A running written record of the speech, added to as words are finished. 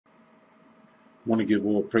Want to give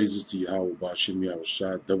all praises to Yahweh Bashim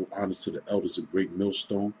Yahushua, double honors to the elders of Great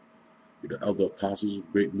Millstone, the elder apostles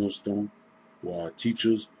of Great Millstone, who are our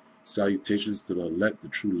teachers. Salutations to the elect, the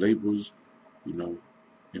true laborers, you know,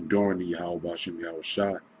 enduring the Yahweh Bashim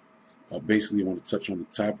Yahushua. Basically, I want to touch on the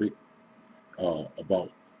topic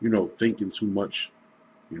about, thinking too much,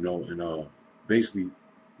 and basically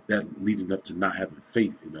that leading up to not having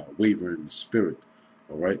faith and wavering in the spirit.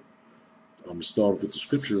 All right. I'm going to start off with the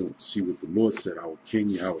scripture and see what the Lord said. Our King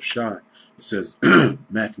Yahushua. It says,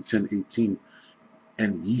 Matthew 10:18,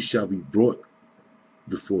 and ye shall be brought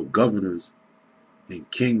before governors and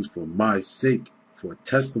kings for my sake, for a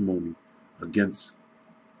testimony against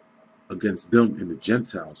them and the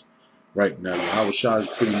Gentiles. Right now, Yahushua is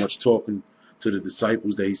pretty much talking to the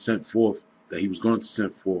disciples that he sent forth, that he was going to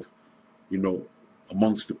send forth,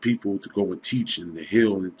 amongst the people to go and teach and to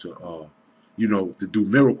heal and to, to do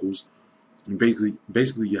miracles. And basically,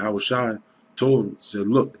 Yahushua told him, said,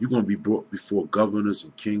 look, you're going to be brought before governors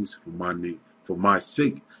and kings for my name, for my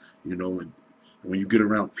sake, and when you get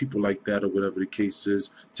around people like that or whatever the case is,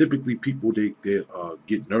 typically people, they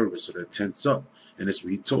get nervous or they tense up. And that's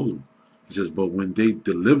what he told them. He says, but when they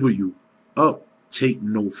deliver you up, take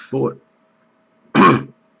no thought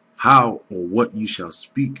how or what ye shall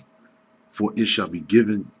speak, for it shall be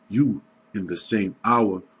given you in the same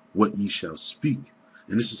hour what ye shall speak.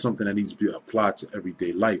 And this is something that needs to be applied to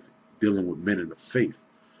everyday life, dealing with men in the faith.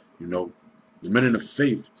 The men in the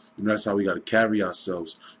faith, that's how we got to carry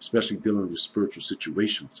ourselves, especially dealing with spiritual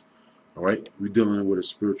situations. All right, we're dealing with a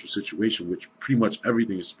spiritual situation, which pretty much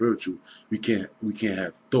everything is spiritual. We can't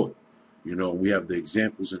have thought. We have the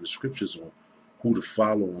examples in the scriptures on who to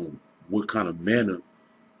follow and what kind of manner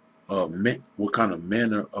of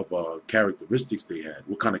characteristics they had,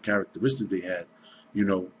 what kind of characteristics they had,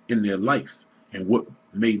 in their life, and what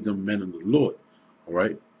made them men of the Lord. All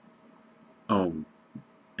right.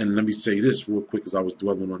 And let me say this real quick, as I was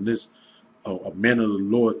dwelling on this. A man of the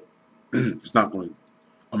Lord is not going to.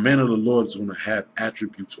 A man of the Lord is going to have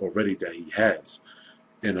attributes already that he has,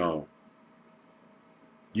 and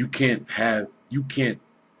you can't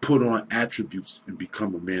put on attributes and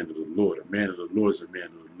become a man of the Lord. A man of the Lord is a man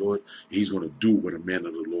of the Lord. He's going to do what a man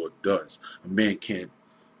of the Lord does. A man can't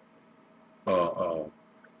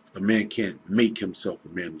make himself a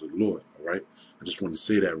man of the Lord. All right. I just want to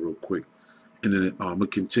say that real quick. And then I'm going to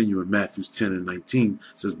continue in Matthew 10:19. It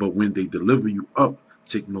says, but when they deliver you up,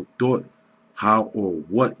 take no thought how or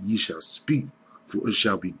what ye shall speak, for it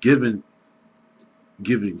shall be given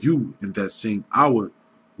you in that same hour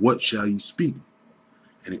what shall ye speak.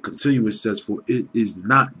 And it continues, it says, for it is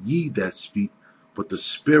not ye that speak, but the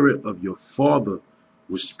Spirit of your Father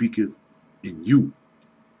which speaketh in you.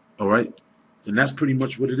 All right? And that's pretty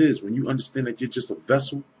much what it is. When you understand that you're just a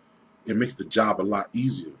vessel, it makes the job a lot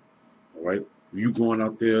easier. All right? When you going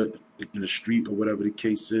out there in the street or whatever the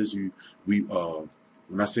case is, when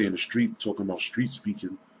I say in the street, talking about street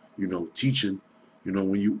speaking, teaching,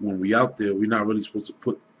 when we out there, we're not really supposed to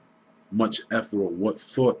put much effort on what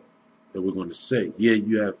thought that we're going to say. Yeah,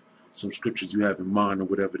 you have some scriptures you have in mind or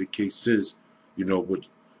whatever the case is, but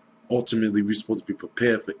ultimately we're supposed to be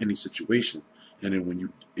prepared for any situation. And then when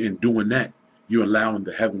you, in doing that, you're allowing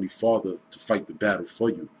the Heavenly Father to fight the battle for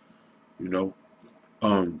you. I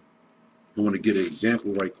want to get an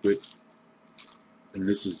example right quick. And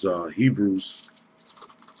this is Hebrews.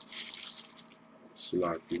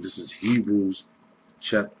 This is Hebrews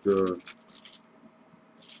chapter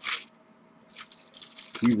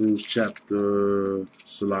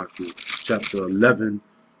 11.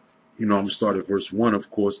 I'm going to start at verse 1, of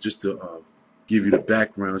course, just to give you the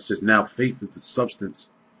background. It says, now faith is the substance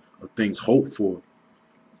of things hoped for,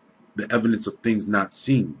 the evidence of things not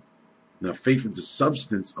seen. Now faith is the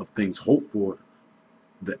substance of things hoped for,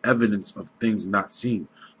 the evidence of things not seen.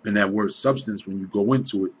 And that word substance, when you go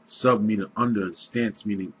into it, sub meaning under and stance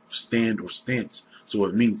meaning stand or stance. So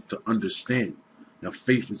it means to understand. Now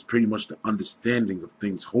faith is pretty much the understanding of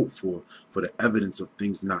things hoped for the evidence of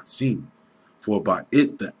things not seen. For by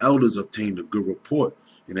it the elders obtained a good report.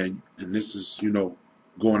 And this is,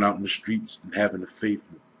 going out in the streets and having the faith,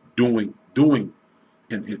 doing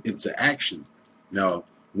and into action. Now,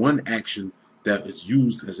 one action that is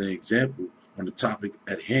used as an example on the topic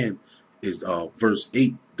at hand is verse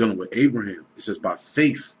 8, dealing with Abraham. It says, by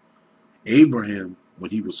faith, Abraham,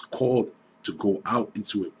 when he was called to go out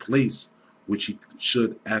into a place which he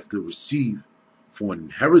should after receive for an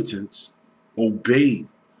inheritance, obeyed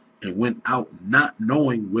and went out not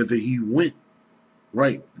knowing whither he went.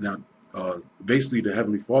 Right. Now, basically the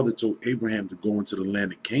Heavenly Father told Abraham to go into the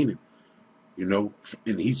land of Canaan, and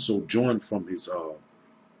he sojourned from his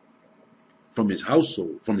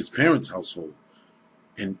household, from his parents' household.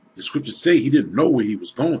 And the scriptures say he didn't know where he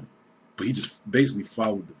was going, but he just basically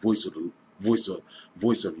followed the voice of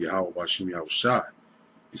Yahweh Bashim Yahushai.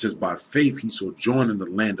 It says, by faith he sojourned in the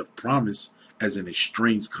land of promise as in a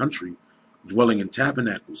strange country, dwelling in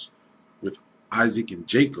tabernacles with Isaac and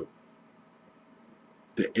Jacob,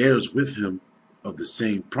 the heirs with him of the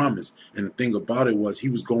same promise. And the thing about it was he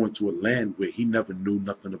was going to a land where he never knew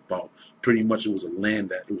nothing about. Pretty much it was a land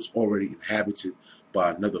that it was already inhabited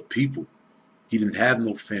by another people. He didn't have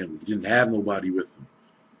no family. He didn't have nobody with him.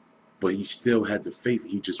 But he still had the faith.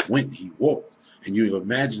 He just went. He walked. And you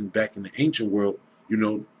imagine back in the ancient world, you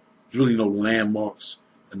know, there's really no landmarks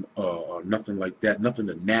and or nothing like that. Nothing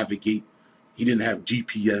to navigate. He didn't have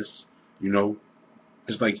GPS, you know.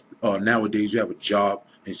 It's like nowadays you have a job,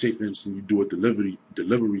 and say for instance you do a delivery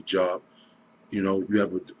job, you know, you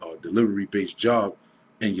have a delivery based job,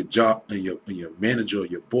 and your manager or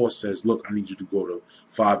your boss says, look, I need you to go to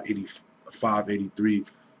 583,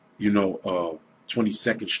 you know,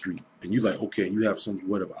 22nd Street, and you're like, okay, you have some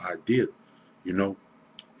whatever idea, you know.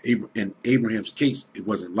 In Abraham's case, it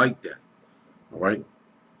wasn't like that. All right,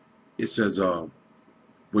 it says,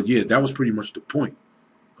 but yeah, that was pretty much the point.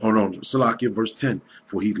 Hold on, Salakia, verse 10.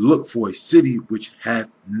 For he looked for a city which had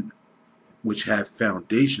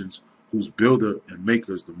foundations, whose builder and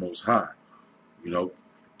maker is the Most High. You know,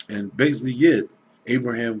 and basically, yeah,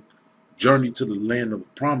 Abraham journeyed to the land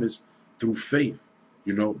of promise through faith.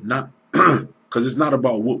 You know, not because it's not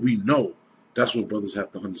about what we know. That's what brothers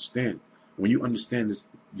have to understand. When you understand this,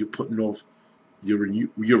 you're putting off when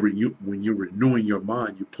you're renewing your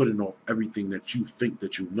mind. You're putting off everything that you think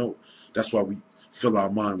that you know. That's why we fill our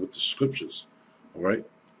mind with the scriptures. All right.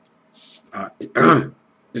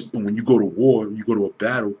 It's when you go to war, you go to a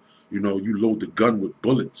battle. You know, you load the gun with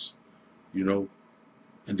bullets. You know,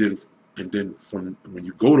 and then from when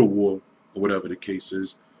you go to war or whatever the case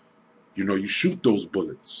is, you know, you shoot those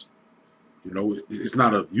bullets. You know, it's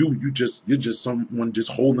not you're just someone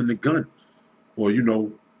just holding the gun, or you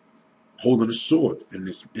know, holding a sword in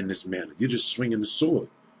this manner. You're just swinging the sword.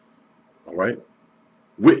 All right,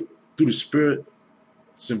 through the Spirit,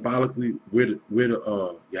 symbolically, where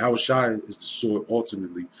the Yahweh Shai is the sword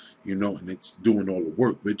ultimately, you know, and it's doing all the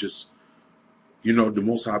work. We're just, you know, the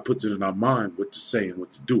Most High puts it in our mind what to say and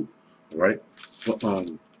what to do. All right, but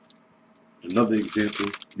another example,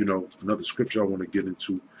 you know, another scripture I want to get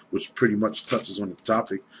into, which pretty much touches on the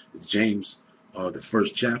topic, is James, the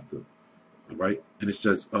 1st chapter. All right, and it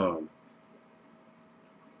says,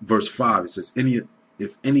 verse 5, it says,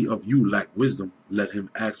 if any of you lack wisdom, let him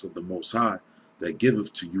ask of the Most High, that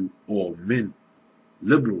giveth to you all men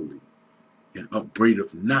liberally, and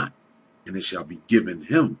upbraideth not, and it shall be given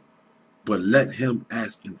him. But let him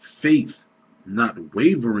ask in faith, not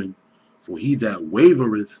wavering, for he that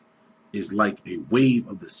wavereth is like a wave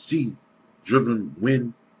of the sea, driven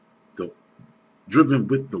with the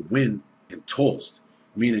wind and tossed.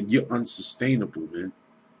 Meaning you're unsustainable, man.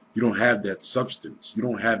 You don't have that substance. You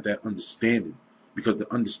don't have that understanding, because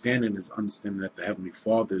the understanding is understanding that the Heavenly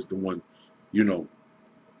Father is the one, you know,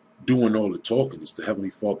 doing all the talking. It's the Heavenly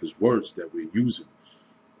Father's words that we're using.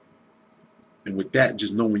 And with that,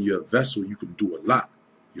 just knowing you're a vessel, you can do a lot,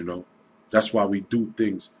 you know. That's why we do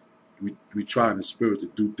things. We try in the Spirit to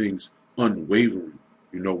do things unwavering.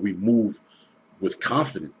 You know, we move with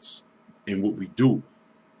confidence in what we do,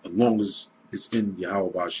 as long as it's in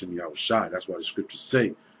Yahweh Bashim Yahushai. That's why the scriptures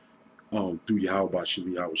say, through Yahweh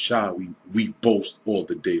Bashim Yahushai, we boast all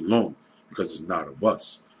the day long, because it's not of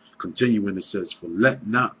us. Continuing, it says, for let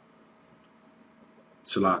not,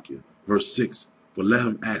 Salakia, verse 6, for let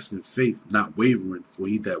him ask in faith, not wavering, for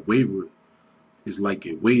he that wavereth is like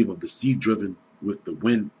a wave of the sea, driven with the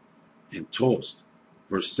wind and tossed.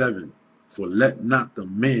 Verse 7, for let not the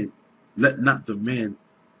man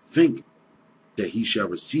think that he shall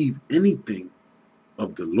receive anything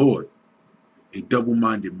of the Lord. A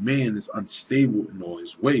double-minded man is unstable in all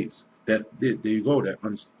his ways. There you go, that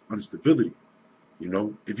instability. You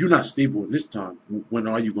know, if you're not stable in this time, when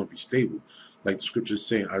are you going to be stable? Like the scriptures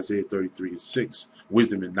say in Isaiah 33:6,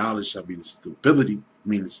 wisdom and knowledge shall be the stability,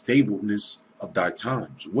 meaning stableness of thy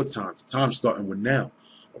times. What times? The time's starting with now.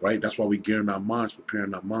 All right, that's why we gearing our minds,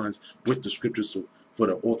 preparing our minds with the scriptures for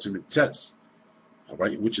the ultimate test. All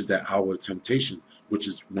right, which is that hour of temptation, which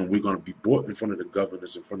is when we're going to be brought in front of the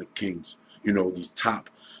governors, in front of kings, you know, these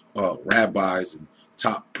top rabbis and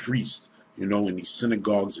top priests, you know, in these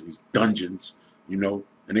synagogues and these dungeons, you know,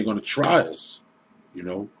 and they're going to try us, you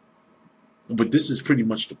know. But this is pretty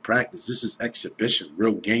much the practice. This is exhibition.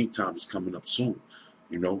 Real game time is coming up soon,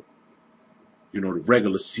 you know. You know, the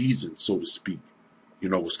regular season, so to speak, you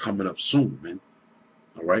know, is coming up soon, man.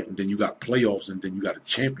 All right, and then you got playoffs, and then you got a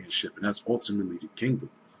championship, and that's ultimately the kingdom.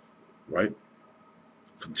 right?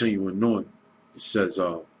 Continuing on, it says,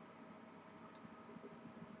 well,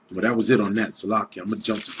 that was it on that. Salaki. I'm gonna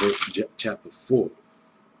jump to chapter 4. All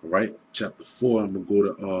right, chapter 4. I'm gonna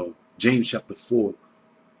go to James chapter 4.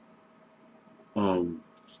 I'm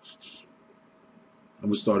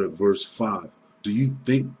gonna start at verse 5. Do you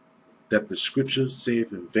think that the scripture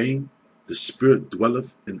saith in vain, the Spirit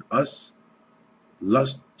dwelleth in us,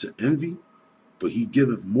 lust to envy? But he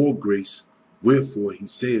giveth more grace. Wherefore he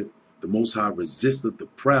saith, the Most High resisteth the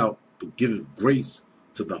proud, but giveth grace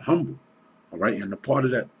to the humble. All right, and the part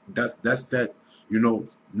of that, that's that,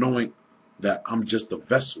 knowing that I'm just a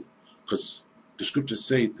vessel, because the scriptures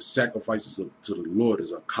say the sacrifices to the Lord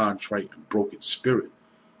is a contrite and broken spirit.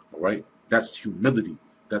 All right, that's humility.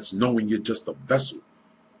 That's knowing you're just a vessel.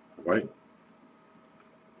 All right.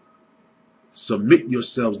 Submit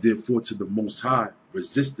yourselves therefore to the Most High.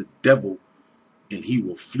 Resist the devil, and he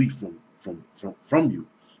will flee from you.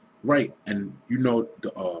 Right, and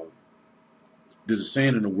there's a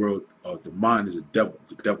saying in the world, the mind is the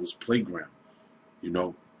devil's playground.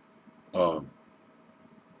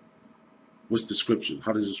 What's the scripture?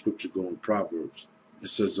 How does the scripture go in Proverbs? It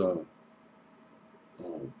says,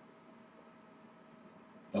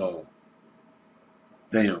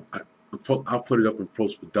 damn, I'll put it up in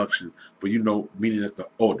post-production, but meaning that the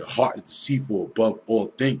heart is deceitful above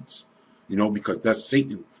all things, because that's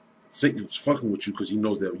Satan. Satan's fucking with you because he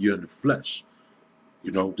knows that you're in the flesh.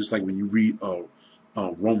 Just like when you read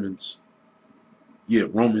Romans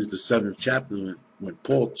the 7th chapter, when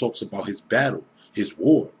Paul talks about his battle, his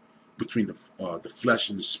war between the flesh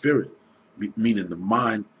and the spirit, meaning the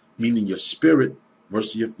mind, meaning your spirit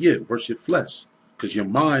versus your flesh, because your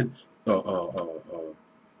mind, your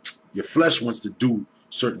flesh wants to do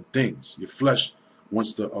certain things. Your flesh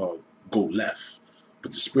wants to go left,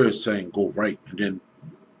 but the spirit's saying go right, and then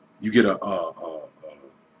you get a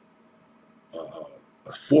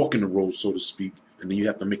fork in the road, so to speak, and then you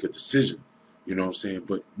have to make a decision. You know what I'm saying?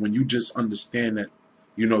 But when you just understand that,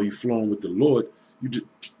 you're flowing with the Lord,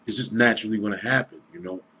 it's just naturally going to happen,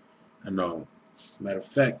 And matter of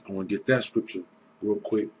fact, I want to get that scripture real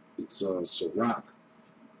quick. It's Sirach,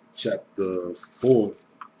 chapter 4.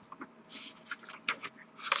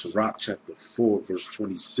 Sirach, chapter 4, verse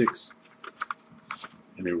 26.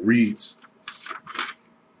 And it reads,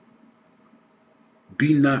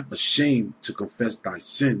 be not ashamed to confess thy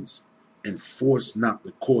sins, and force not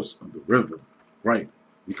the course of the river. Right,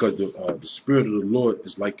 because the Spirit of the Lord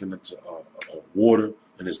is likened unto water,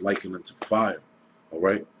 and is likened unto fire. All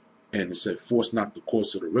right, and it said, force not the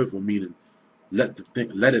course of the river, meaning let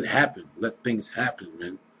it happen, let things happen,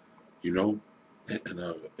 man. And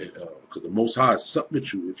because the Most High is up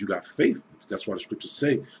with you if you got faith. That's why the scriptures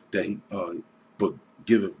say that he but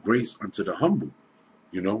giveth grace unto the humble.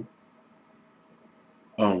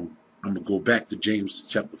 I'm gonna go back to James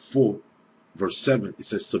chapter 4, verse 7. It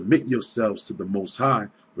says, submit yourselves to the Most High,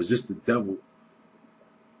 resist the devil,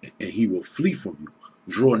 and he will flee from you.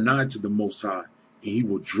 Draw nigh to the Most High, and he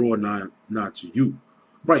will draw nigh to you.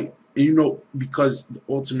 Right. And because the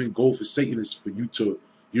ultimate goal for Satan is for you to,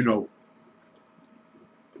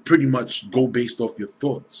 pretty much go based off your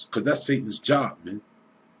thoughts, because that's Satan's job, man.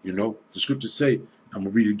 The scriptures say, I'm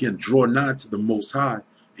gonna read it again, draw nigh to the Most High,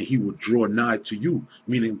 and he will draw nigh to you.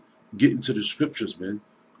 Meaning, get into the scriptures, man.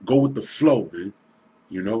 Go with the flow, man.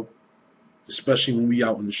 Especially when we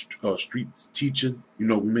out in the streets teaching. We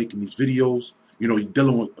making these videos. You're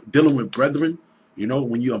dealing with brethren.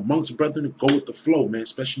 When you're amongst brethren, go with the flow, man.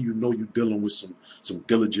 Especially you're dealing with some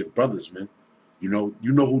diligent brothers, man. You know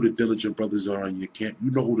who the diligent brothers are in your camp. You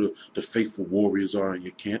know who the faithful warriors are in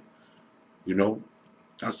your camp.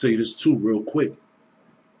 I'll say this too real quick,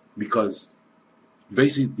 because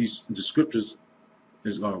basically the scriptures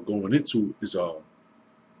is going into is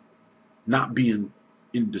not being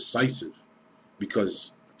indecisive,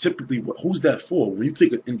 because typically who's that for? When you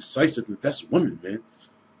think of indecisiveness, that's women, man.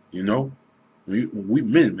 We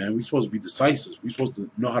men, man, we supposed to be decisive. We supposed to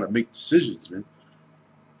know how to make decisions, man.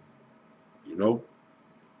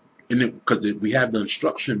 And because we have the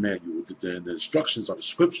instruction manual, the instructions are the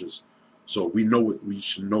scriptures, so we know what we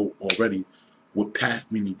should know already, what path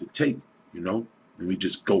we need to take, and we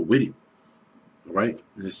just go with it. All right,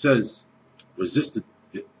 and it says, resist the,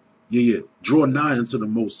 draw nigh unto the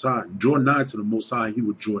Most High. Draw nigh to the Most High, he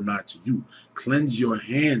will draw nigh to you. Cleanse your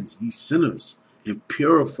hands, ye sinners, and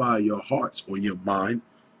purify your hearts or your mind,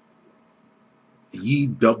 ye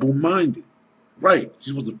double-minded. Right, you're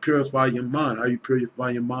supposed to purify your mind. How you purify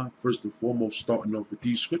your mind? First and foremost, starting off with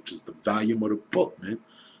these scriptures, the volume of the book, man.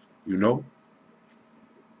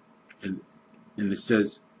 And it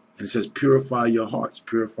says purify your hearts,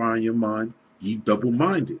 purify your mind, ye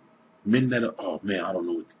double-minded. Men that are, oh man, I don't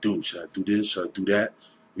know what to do. Should I do this? Should I do that?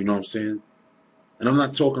 You know what I'm saying? And I'm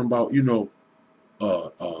not talking about, you know,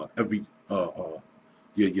 every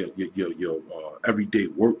your everyday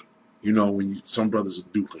work. You know, when some brothers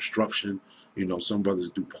do construction, you know, some brothers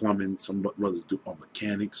do plumbing, some brothers do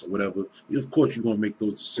mechanics or whatever. Of course, you're gonna make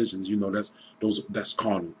those decisions. You know, that's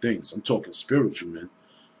carnal things. I'm talking spiritual, man.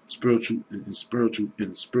 Spiritual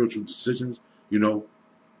decisions. You know,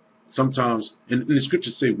 sometimes, and the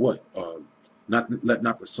scriptures say what? Not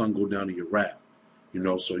the sun go down in your wrath. You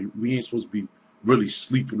know, so we ain't supposed to be really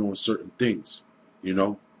sleeping on certain things. You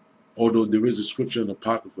know, although there is a scripture in the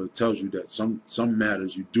Apocrypha that tells you that some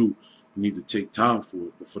matters you need to take time for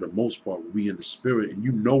it, but for the most part, we in the spirit, and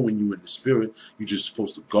you know when you in the spirit, you're just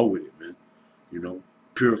supposed to go with it, man. You know,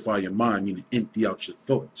 purify your mind, meaning empty out your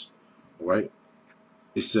thoughts. All right.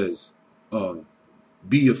 It says,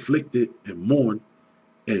 be afflicted and mourn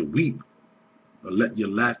and weep, but let your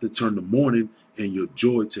laughter turn to mourning and your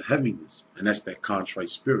joy to heaviness. And that's that contrite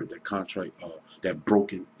spirit, that contrite, that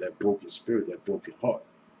broken spirit, that broken heart.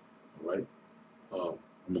 All right. I'm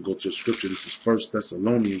gonna go to a scripture. This is 1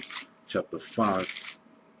 Thessalonians chapter 5.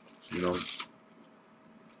 You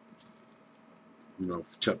know,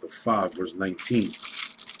 chapter 5, verse 19.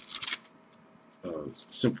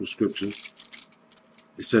 Simple scripture.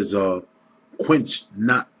 It says, quench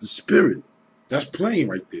not the spirit. That's plain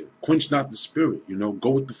right there. Quench not the spirit. You know,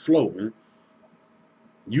 go with the flow, man.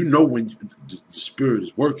 You know when the spirit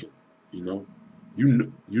is working. You know, you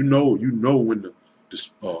know when the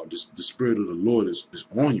spirit of the Lord is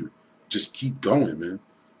on you. Just keep going, man.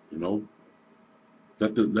 You know,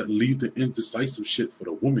 leave the indecisive shit for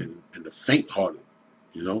the woman and the faint-hearted.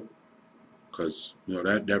 You know, because you know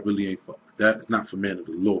that really ain't for, that's not for men of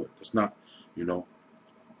the Lord. That's not, you know.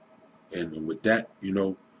 And with that, you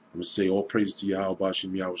know, I'm gonna say all praise to Yahweh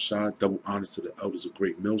Bashim Yahweh Shai. Double honor to the elders of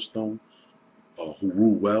Great Millstone, who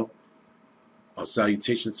rule well.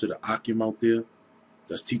 Salutations to the Akim out there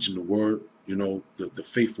that's teaching the word. You know, the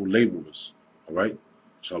faithful laborers. All right,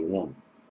 Shalom.